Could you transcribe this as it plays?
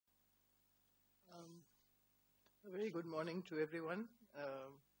Very good morning to everyone,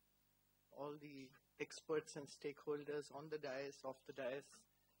 all the experts and stakeholders on the dais, off the dais.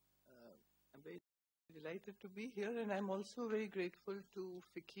 I'm very delighted to be here, and I'm also very grateful to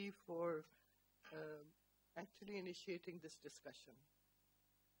FICCI for actually initiating this discussion.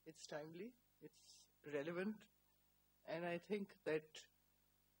 It's timely, it's relevant, and I think that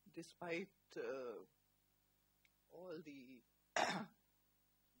despite all the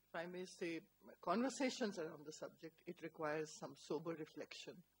if I may say, conversations around the subject, it requires some sober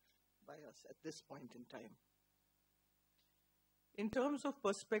reflection by us at this point in time. In terms of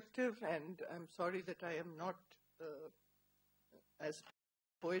perspective, and I'm sorry that I am not as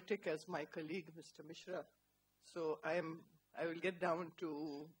poetic as my colleague, Mr. Mishra, so I will get down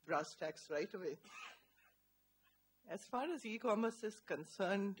to brass tacks right away. As far as e-commerce is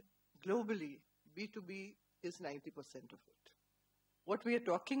concerned, globally, B2B is 90% of it. What we are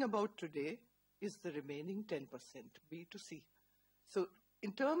talking about today is the remaining 10%, B2C. So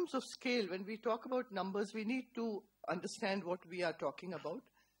in terms of scale, when we talk about numbers, we need to understand what we are talking about.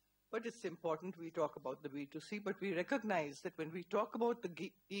 But it's important we talk about the B2C, but we recognize that when we talk about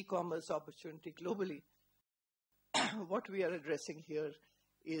the e-commerce opportunity globally, what we are addressing here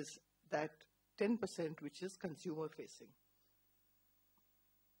is that 10% which is consumer facing.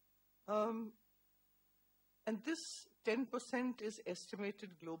 And this 10% is estimated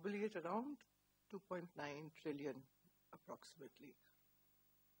globally at around 2.9 trillion approximately.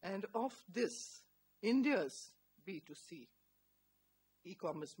 And of this, India's B2C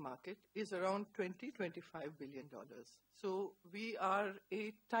e-commerce market is around $20–25 billion. So we are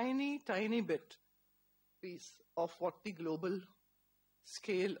a tiny, tiny bit piece of what the global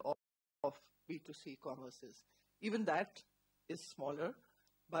scale of B2C commerce is. Even that is smaller,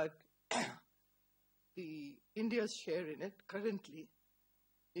 but the India's share in it currently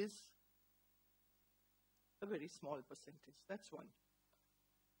is a very small percentage. That's one.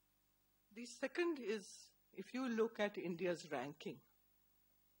 The second is, if you look at India's ranking,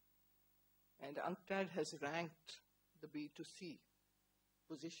 and UNCTAD has ranked the B2C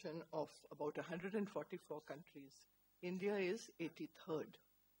position of about 144 countries, India is 83rd.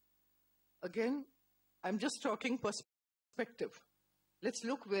 Again, I'm just talking perspective. Let's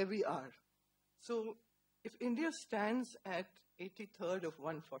look where we are. So if India stands at 83rd of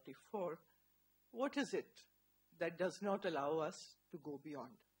 144, what is it that does not allow us to go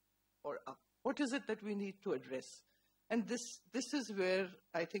beyond or up? What is it that we need to address? And this is where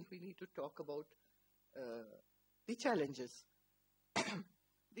I think we need to talk about the challenges.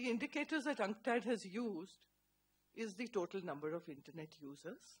 The indicators that UNCTAD has used is the total number of internet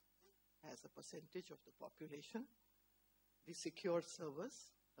users as a percentage of the population, the secure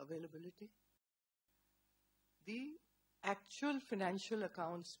servers availability, the actual financial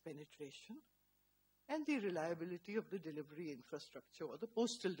accounts penetration, and the reliability of the delivery infrastructure or the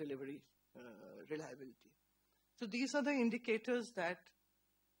postal delivery reliability. So these are the indicators that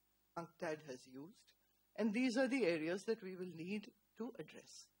UNCTAD has used, and these are the areas that we will need to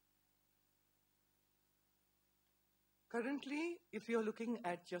address. Currently, if you're looking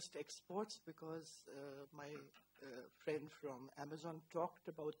at just exports, because my friend from Amazon talked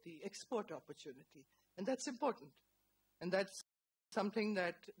about the export opportunity, and that's important. And that's something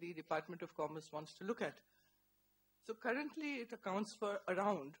that the Department of Commerce wants to look at. So currently, it accounts for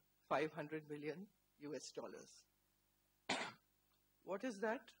around $500 million US. What is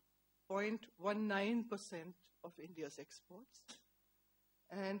that? 0.19% of India's exports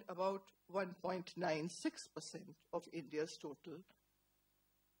and about 1.96% of India's total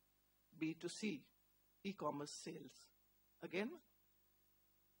B2C e-commerce sales. Again,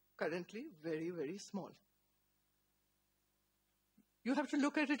 currently very, very small. You have to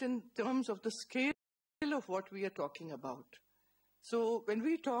look at it in terms of the scale of what we are talking about. So when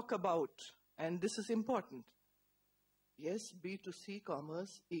we talk about, and this is important, yes, B2C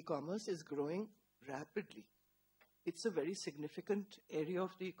commerce, e-commerce is growing rapidly. It's a very significant area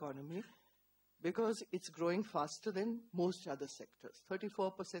of the economy because it's growing faster than most other sectors.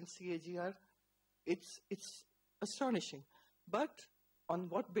 34% CAGR, it's astonishing. But on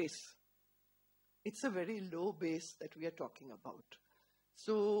what base? It's a very low base that we are talking about.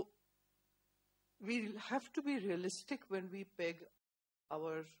 So we have to be realistic when we peg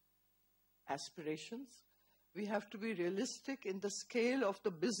our aspirations. We have to be realistic in the scale of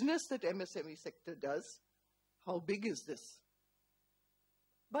the business that MSME sector does. How big is this?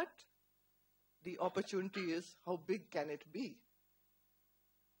 But the opportunity is, how big can it be?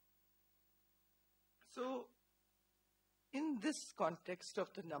 So in this context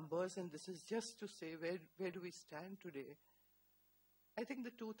of the numbers, and this is just to say where do we stand today, I think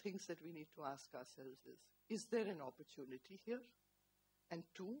the two things that we need to ask ourselves is there an opportunity here? And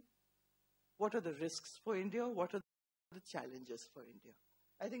two, what are the risks for India? What are the challenges for India?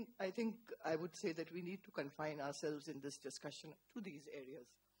 I think I would say that we need to confine ourselves in this discussion to these areas.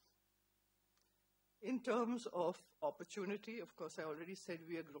 In terms of opportunity, of course, I already said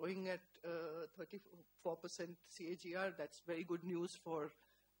we are growing at 34% CAGR. That's very good news for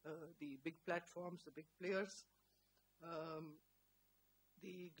the big platforms, the big players.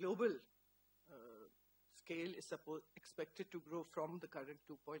 The global scale is expected to grow from the current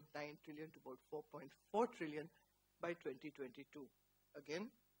 2.9 trillion to about 4.4 trillion by 2022.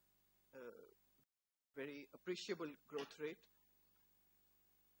 Again, very appreciable growth rate.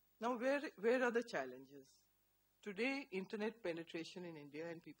 Now, where are the challenges? Today, internet penetration in India,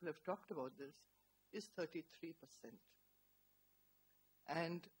 and people have talked about this, is 33%.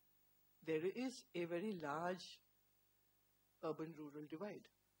 And there is a very large urban-rural divide.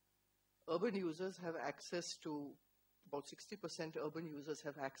 Urban users have access to, about 60% urban users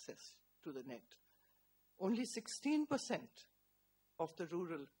have access to the net. Only 16% of the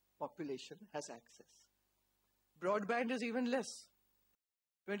rural population has access. Broadband is even less,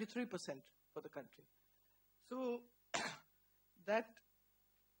 23% for the country. So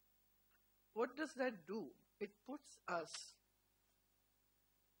what does that do? It puts us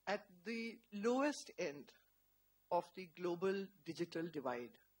at the lowest end of the global digital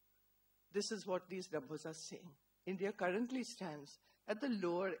divide. This is what these numbers are saying. India currently stands at the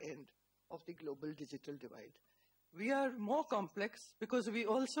lower end of the global digital divide. We are more complex because we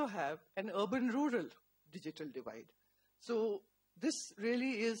also have an urban-rural digital divide. So this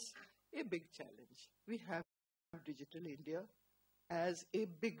really is a big challenge. We have Digital India as a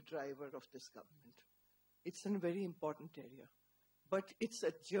big driver of this government. It's a very important area, but it's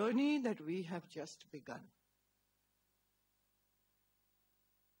a journey that we have just begun.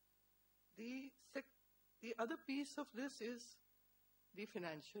 The other piece of this is the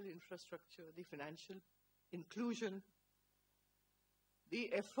financial infrastructure, the financial inclusion.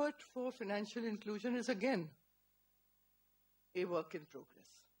 The effort for financial inclusion is again a work in progress.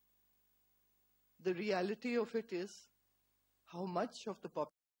 The reality of it is how much of the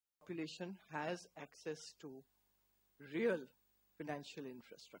population has access to real financial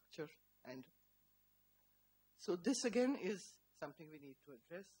infrastructure. And so this again is something we need to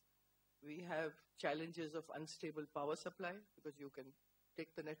address. We have challenges of unstable power supply because you can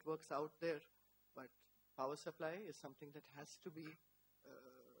take the networks out there, but power supply is something that has to be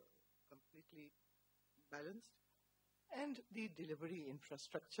completely balanced. And the delivery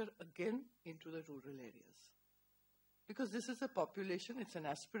infrastructure, again, into the rural areas. Because this is a population, it's an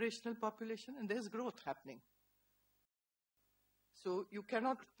aspirational population, and there's growth happening. So you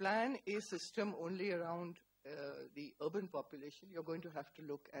cannot plan a system only around the urban population. You're going to have to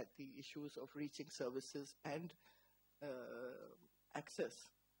look at the issues of reaching services and access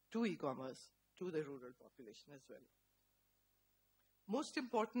to e-commerce to the rural population as well. Most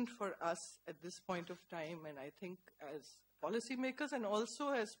important for us at this point of time, and I think as policymakers and also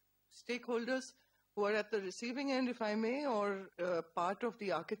as stakeholders who are at the receiving end, if I may, or part of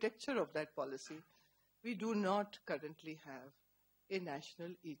the architecture of that policy, we do not currently have a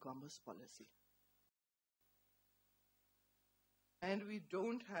national e-commerce policy. And we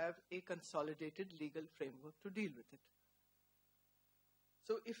don't have a consolidated legal framework to deal with it.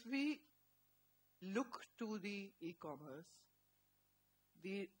 So if we look to the e-commerce,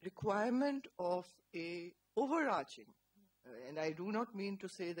 the requirement of a overarching, and I do not mean to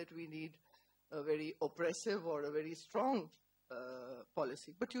say that we need a very oppressive or a very strong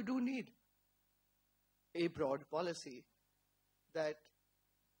policy, but you do need a broad policy that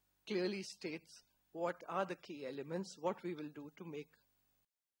clearly states what are the key elements, what we will do to make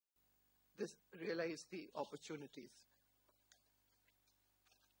this realize the opportunities.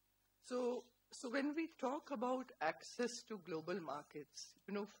 So when we talk about access to global markets,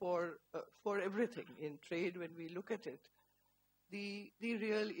 for everything in trade, when we look at it, the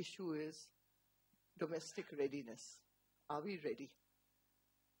real issue is domestic readiness. Are we ready?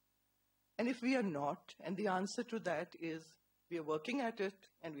 And if we are not, and the answer to that is we are working at it,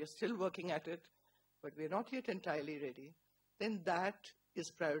 and we are still working at it, but we are not yet entirely ready, then that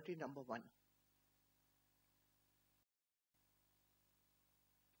is priority number one.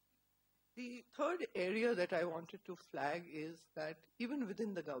 The third area that I wanted to flag is that even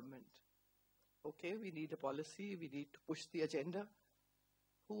within the government, okay, we need a policy, we need to push the agenda.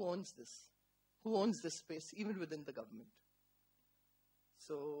 Who owns this? Who owns this space, even within the government?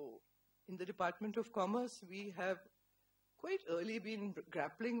 So in the Department of Commerce, we have quite early been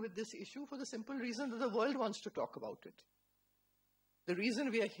grappling with this issue for the simple reason that the world wants to talk about it. the reason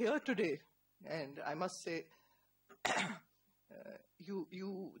we are here today, and I must say,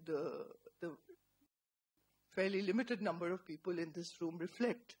 the fairly limited number of people in this room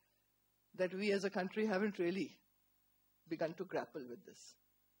reflect that we as a country haven't really begun to grapple with this.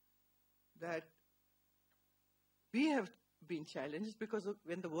 That we have been challenged because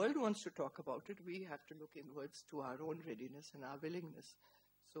when the world wants to talk about it, we have to look inwards to our own readiness and our willingness.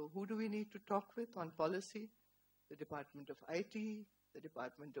 So who do we need to talk with on policy? The Department of IT, the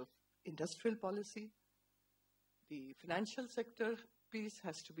Department of Industrial Policy. The financial sector piece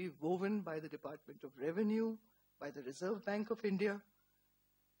has to be woven by the Department of Revenue, by the Reserve Bank of India.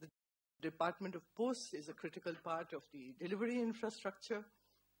 The Department of Posts is a critical part of the delivery infrastructure.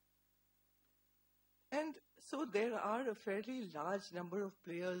 And so there are a fairly large number of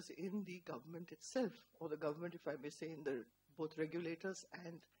players in the government itself, or the government, if I may say, in the both regulators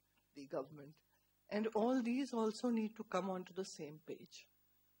and the government. And all these also need to come onto the same page.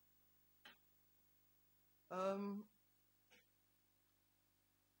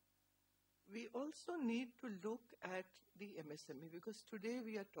 We also need to look at the MSME, because today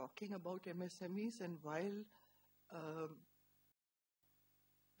we are talking about MSMEs, and while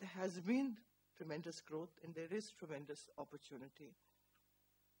there has been tremendous growth and there is tremendous opportunity,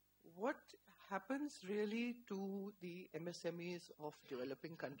 what happens really to the MSMEs of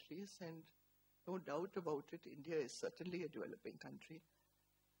developing countries, and no doubt about it, India is certainly a developing country.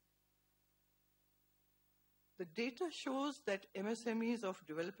 The data shows that MSMEs of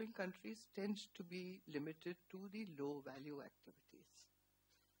developing countries tend to be limited to the low-value activities.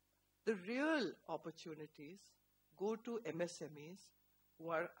 The real opportunities go to MSMEs who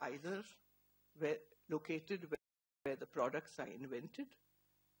are either located where the products are invented,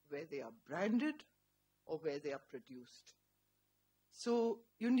 where they are branded, or where they are produced. So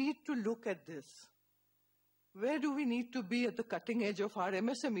you need to look at this. Where do we need to be at the cutting edge of our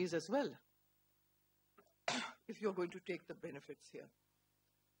MSMEs as well, if you're going to take the benefits here?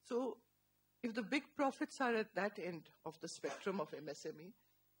 So if the big profits are at that end of the spectrum of MSME,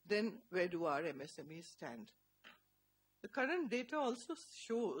 then where do our MSMEs stand? The current data also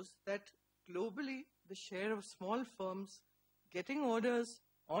shows that globally, the share of small firms getting orders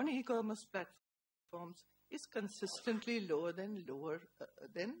on e-commerce platforms is consistently lower than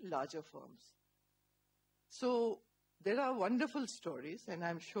larger firms. So there are wonderful stories, and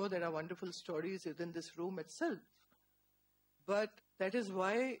I'm sure there are wonderful stories within this room itself. But that is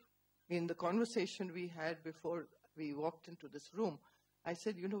why in the conversation we had before we walked into this room, I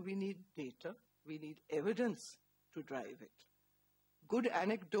said, you know, we need data, we need evidence to drive it. Good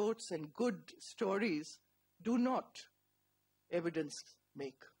anecdotes and good stories do not evidence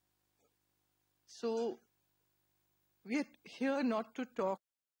make. So we are here not to talk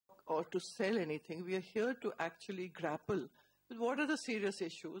or to sell anything. We are here to actually grapple with what are the serious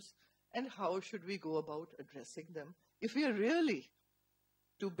issues and how should we go about addressing them if we are really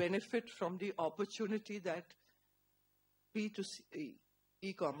to benefit from the opportunity that B2C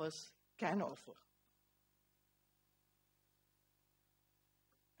e-commerce can offer.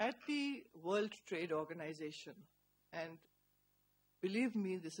 At the World Trade Organization, and believe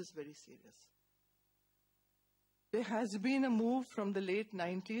me, this is very serious, there has been a move from the late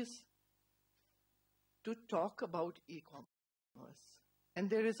 90s to talk about e-commerce.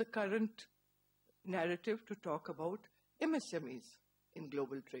 And there is a current narrative to talk about MSMEs in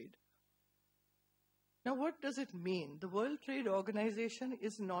global trade. Now, what does it mean? The World Trade Organization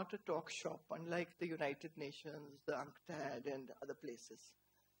is not a talk shop, unlike the United Nations, the UNCTAD, and other places.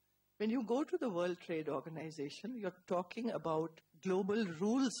 When you go to the World Trade Organization, you're talking about global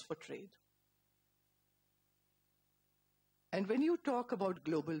rules for trade. And when you talk about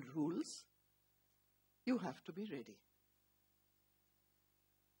global rules, you have to be ready.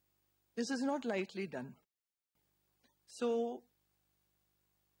 This is not lightly done. So,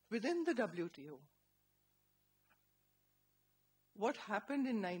 within the WTO, what happened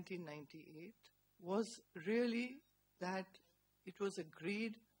in 1998 was really that it was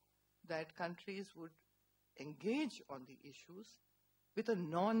agreed that countries would engage on the issues with a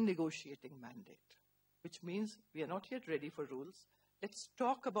non-negotiating mandate, which means we are not yet ready for rules. Let's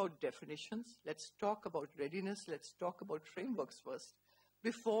talk about definitions. Let's talk about readiness. Let's talk about frameworks first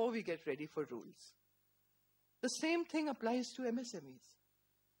before we get ready for rules. The same thing applies to MSMEs.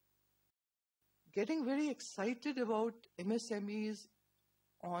 Getting very excited about MSMEs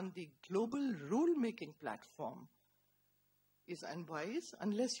on the global rule-making platform is unwise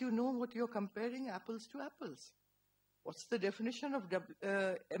unless you know what you're comparing apples to apples. What's the definition of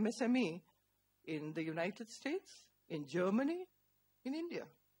MSME in the United States, in Germany, in India?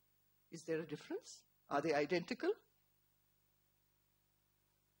 Is there a difference? Are they identical?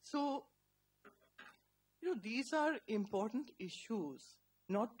 So, these are important issues,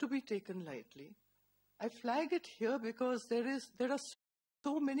 not to be taken lightly. I flag it here because there are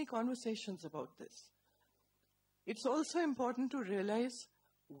so many conversations about this. It's also important to realize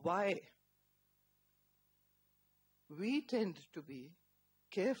why we tend to be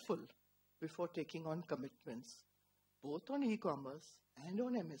careful before taking on commitments, both on e-commerce and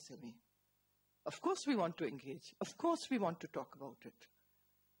on MSME. Of course we want to engage. Of course we want to talk about it.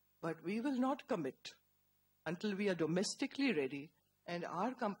 But we will not commit until we are domestically ready and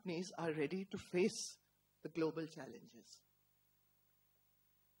our companies are ready to face the global challenges.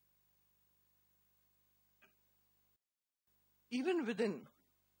 Even within,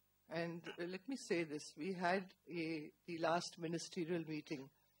 and let me say this, we had the last ministerial meeting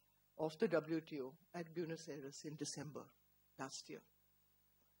of the WTO at Buenos Aires in December last year.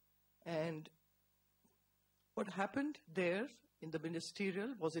 And what happened there in the ministerial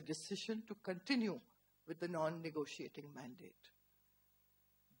was a decision to continue with the non-negotiating mandate.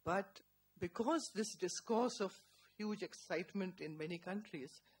 But because this discourse of huge excitement in many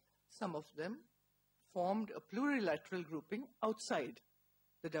countries, some of them formed a plurilateral grouping outside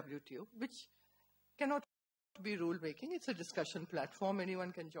the WTO, which cannot be rule-making. It's a discussion platform.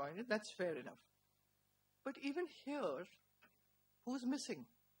 Anyone can join it. That's fair enough. But even here, who's missing?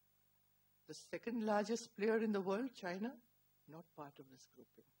 The second largest player in the world, China, not part of this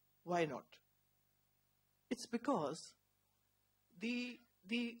grouping. Why not? It's because the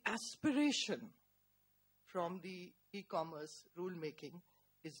aspiration from the e-commerce rulemaking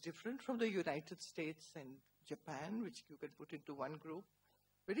is different from the United States and Japan, which you can put into one group.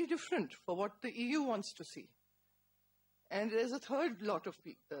 Very different for what the EU wants to see. And there's a third lot of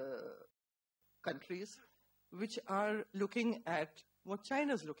countries which are looking at what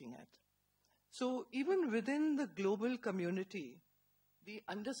China's looking at. So even within the global community, the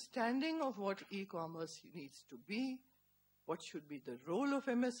understanding of what e-commerce needs to be, what should be the role of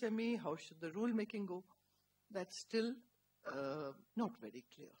MSME, how should the rulemaking go, that's still not very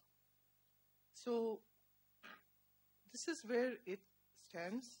clear. So this is where it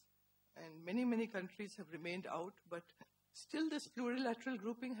stands, and many countries have remained out, but still this plurilateral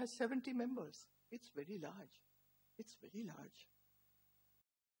grouping has 70 members. It's very large. It's very large.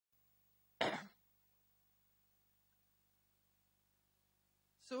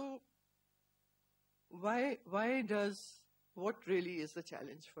 So what really is the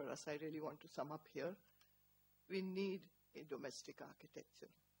challenge for us? I really want to sum up here. We need a domestic architecture.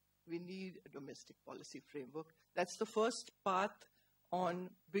 We need a domestic policy framework. That's the first path on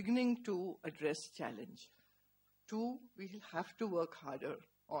beginning to address challenge. 2, we'll have to work harder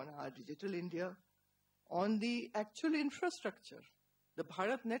on our digital India, on the actual infrastructure. The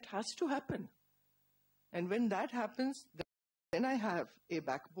BharatNet has to happen. And when that happens, then I have a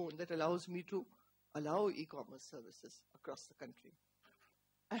backbone that allows me to allow e-commerce services across the country.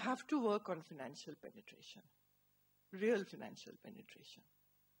 I have to work on financial penetration, real financial penetration.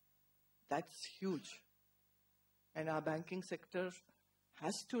 That's huge. And our banking sector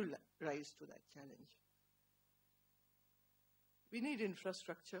has to rise to that challenge. We need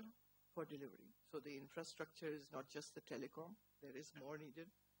infrastructure for delivery. So the infrastructure is not just the telecom. There is more needed.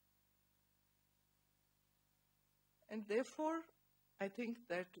 And therefore, I think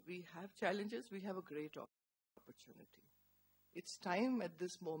that we have challenges. We have a great opportunity. It's time at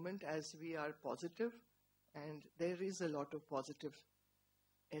this moment, as we are positive, and there is a lot of positive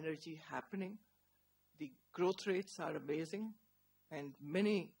energy happening. The growth rates are amazing, and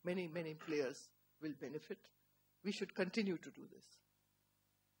many players will benefit. We should continue to do this.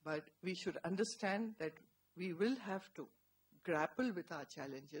 But we should understand that we will have to grapple with our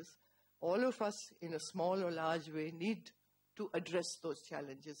challenges. All of us, in a small or large way, need to address those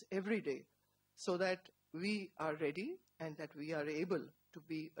challenges every day so that we are ready and that we are able to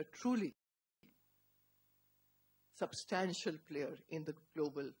be a truly substantial player in the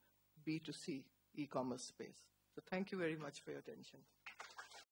global B2C e-commerce space. So thank you very much for your attention.